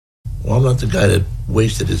Well, I'm not the guy that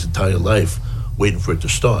wasted his entire life waiting for it to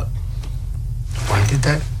start. Why did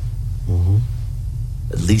that?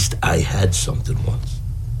 At least I had something once.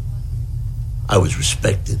 I was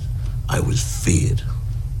respected. I was feared.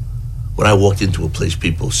 When I walked into a place,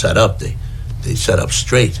 people sat up. They sat up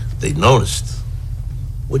straight. They noticed.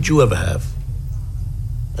 What'd you ever have?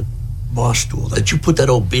 A bar stool that you put that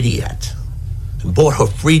old biddy at and bought her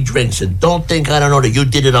free drinks, and don't think I don't know that you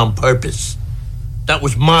did it on purpose. That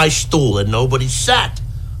was my stool, and nobody sat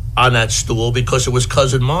on that stool because it was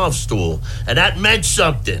Cousin Marv's stool, and that meant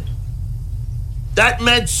something. That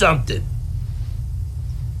meant something.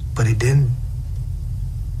 But it didn't.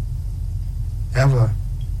 Ever.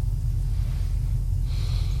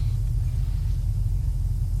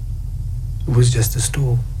 It was just a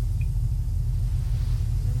stool.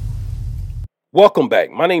 Welcome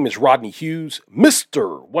back. My name is Rodney Hughes,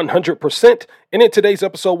 Mr. 100%. And in today's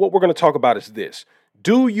episode, what we're going to talk about is this.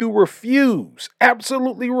 Do you refuse,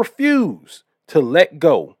 absolutely refuse, to let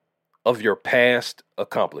go of your past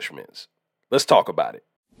accomplishments? Let's talk about it.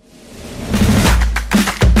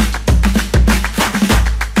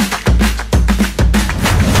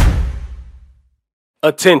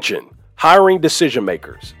 Attention, hiring decision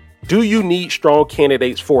makers. Do you need strong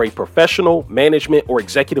candidates for a professional, management, or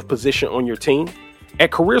executive position on your team? At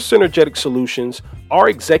Career Synergetic Solutions, our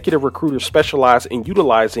executive recruiters specialize in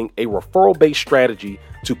utilizing a referral-based strategy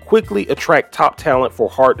to quickly attract top talent for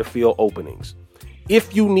hard-to-fill openings.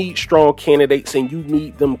 If you need strong candidates and you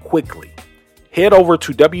need them quickly, head over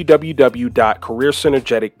to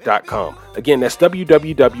www.careersynergetic.com. Again, that's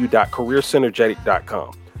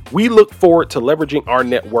www.careersynergetic.com. We look forward to leveraging our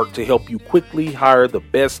network to help you quickly hire the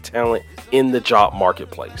best talent in the job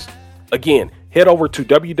marketplace. Again, head over to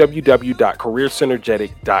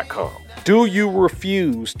www.careersynergetic.com. Do you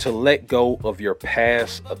refuse to let go of your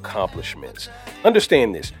past accomplishments?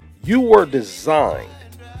 Understand this. You were designed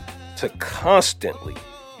to constantly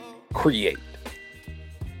create,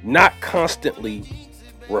 not constantly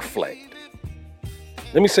reflect.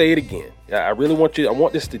 Let me say it again. I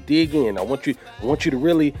want this to dig in. I want you to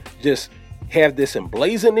really just have this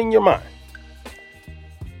emblazoned in your mind.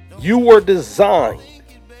 You were designed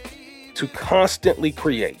to constantly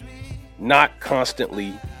create, not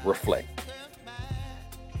constantly reflect.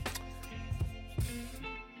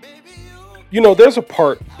 You know, there's a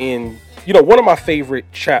part in, one of my favorite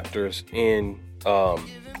chapters in, or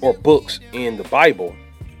books in the Bible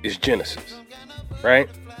is Genesis, right?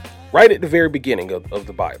 Right at the very beginning of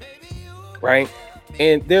the Bible. Right?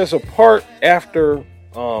 And there's a part after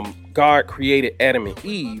God created Adam and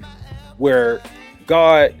Eve where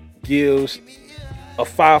God gives a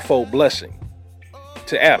fivefold blessing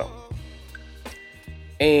to Adam.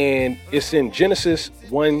 And it's in Genesis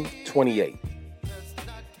 1:28.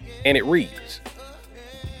 And it reads,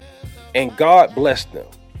 "And God blessed them,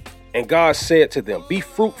 and God said to them, be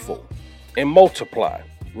fruitful and multiply,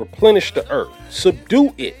 replenish the earth,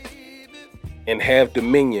 subdue it, and have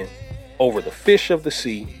dominion over the fish of the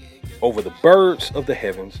sea, over the birds of the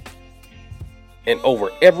heavens, and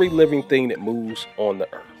over every living thing that moves on the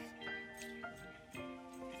earth."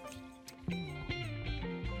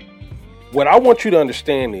 What I want you to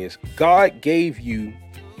understand is God gave you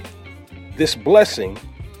this blessing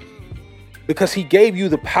because he gave you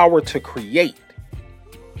the power to create.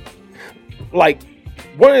 Like,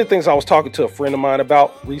 one of the things I was talking to a friend of mine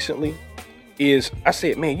about recently is I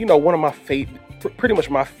said, man, one of my pretty much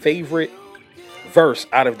my favorite verse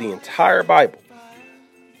out of the entire Bible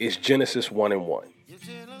is Genesis 1:1.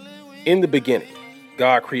 In the beginning,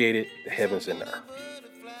 God created the heavens and the earth.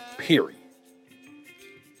 Period.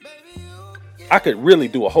 I could really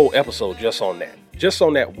do a whole episode just on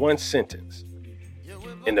that one sentence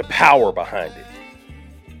and the power behind it.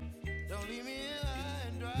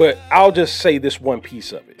 But I'll just say this one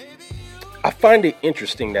piece of it. I find it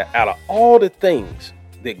interesting that out of all the things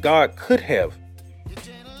that God could have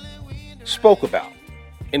spoke about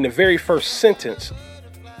in the very first sentence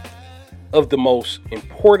of the most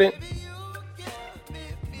important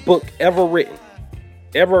book ever written,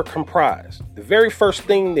 ever comprised, the very first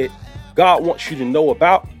thing that God wants you to know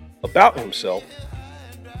about himself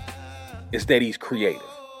is that he's creative.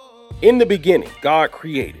 In the beginning, God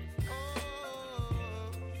created.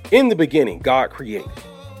 In the beginning, God created.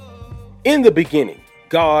 In the beginning,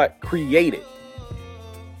 God created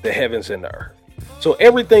the heavens and the earth. So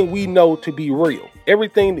everything we know to be real,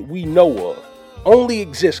 everything that we know of, only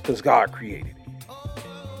exists because God created it.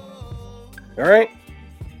 All right?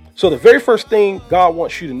 So the very first thing God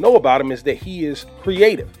wants you to know about him is that he is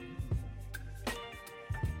creative.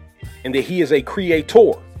 And that he is a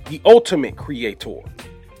creator, the ultimate creator.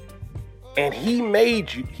 And he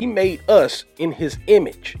made us in his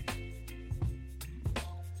image.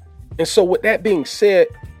 And so with that being said,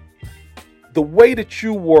 the way that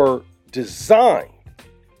you were designed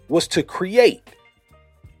was to create.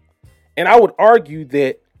 And I would argue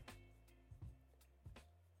that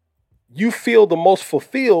you feel the most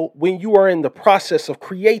fulfilled when you are in the process of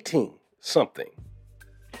creating something.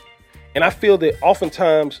 And I feel that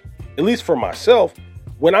oftentimes, at least for myself,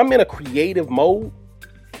 when I'm in a creative mode,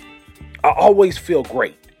 I always feel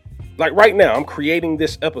great. Like right now, I'm creating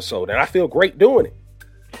this episode and I feel great doing it.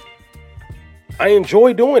 I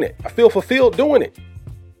enjoy doing it. I feel fulfilled doing it.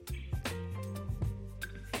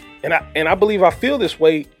 And I believe I feel this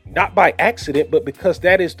way, not by accident, but because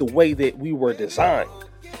that is the way that we were designed.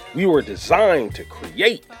 We were designed to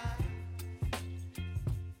create.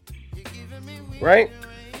 Right?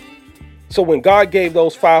 So when God gave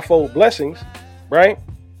those fivefold blessings, right?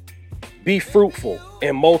 Be fruitful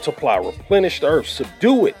and multiply, replenish the earth,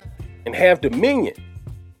 subdue it, and have dominion.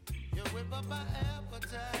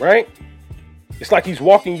 Right? It's like he's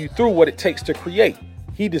walking you through what it takes to create.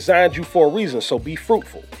 He designed you for a reason, so be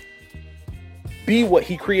fruitful. Be what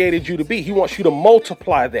he created you to be. He wants you to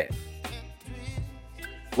multiply that.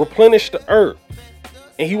 Replenish the earth.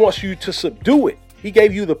 And he wants you to subdue it. He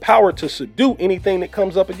gave you the power to subdue anything that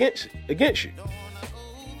comes up against you.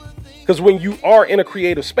 Because when you are in a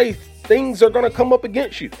creative space, things are going to come up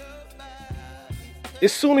against you.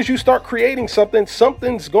 As soon as you start creating something,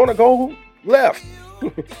 something's going to go left.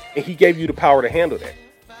 And he gave you the power to handle that.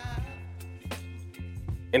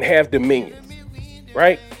 And have dominion.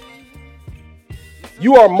 Right?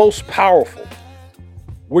 You are most powerful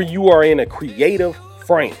where you are in a creative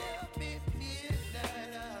frame.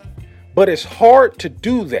 But it's hard to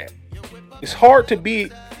do that. It's hard to be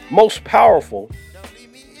most powerful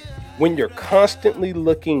when you're constantly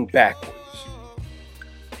looking backwards.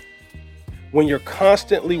 When you're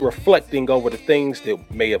constantly reflecting over the things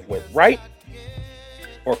that may have went right,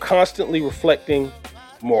 or constantly reflecting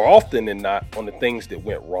more often than not on the things that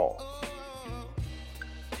went wrong.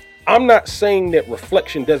 I'm not saying that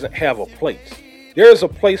reflection doesn't have a place. There is a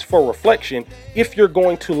place for reflection if you're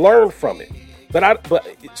going to learn from it. But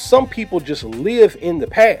some people just live in the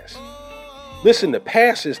past. Listen, the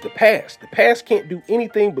past is the past. The past can't do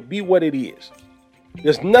anything but be what it is.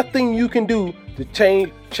 There's nothing you can do to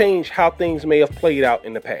change how things may have played out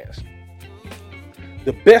in the past.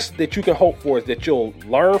 The best that you can hope for is that you'll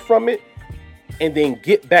learn from it and then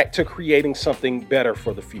get back to creating something better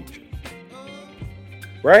for the future.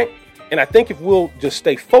 Right? And I think if we'll just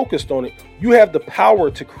stay focused on it, you have the power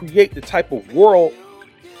to create the type of world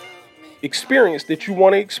experience that you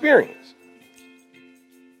want to experience.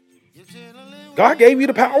 God gave you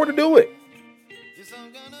the power to do it.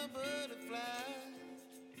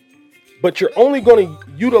 But you're only going to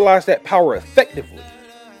utilize that power effectively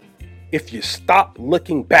if you stop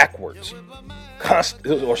looking backwards,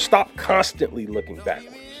 or stop constantly looking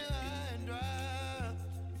backwards.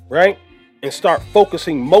 Right? And start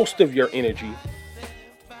focusing most of your energy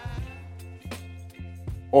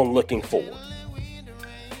on looking forward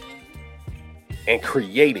and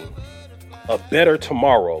creating a better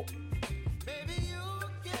tomorrow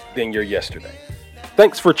than your yesterday.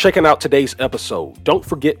 Thanks for checking out today's episode. Don't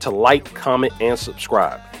forget to like, comment, and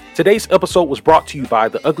subscribe. Today's episode was brought to you by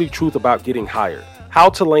The Ugly Truth About Getting Hired: How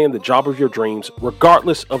to Land the Job of Your Dreams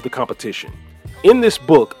regardless of the competition. In this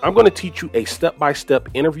book, I'm going to teach you a step-by-step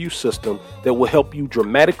interview system that will help you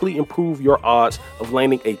dramatically improve your odds of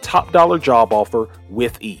landing a top dollar job offer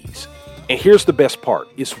with ease. And here's the best part.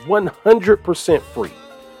 It's 100% free.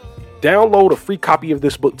 Download a free copy of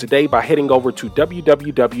this book today by heading over to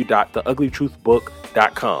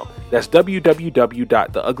www.theuglytruthbook.com. That's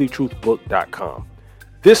www.theuglytruthbook.com.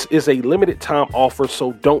 This is a limited time offer,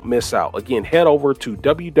 so don't miss out. Again, head over to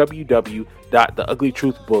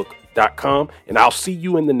www.theuglytruthbook.com, and I'll see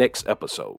you in the next episode.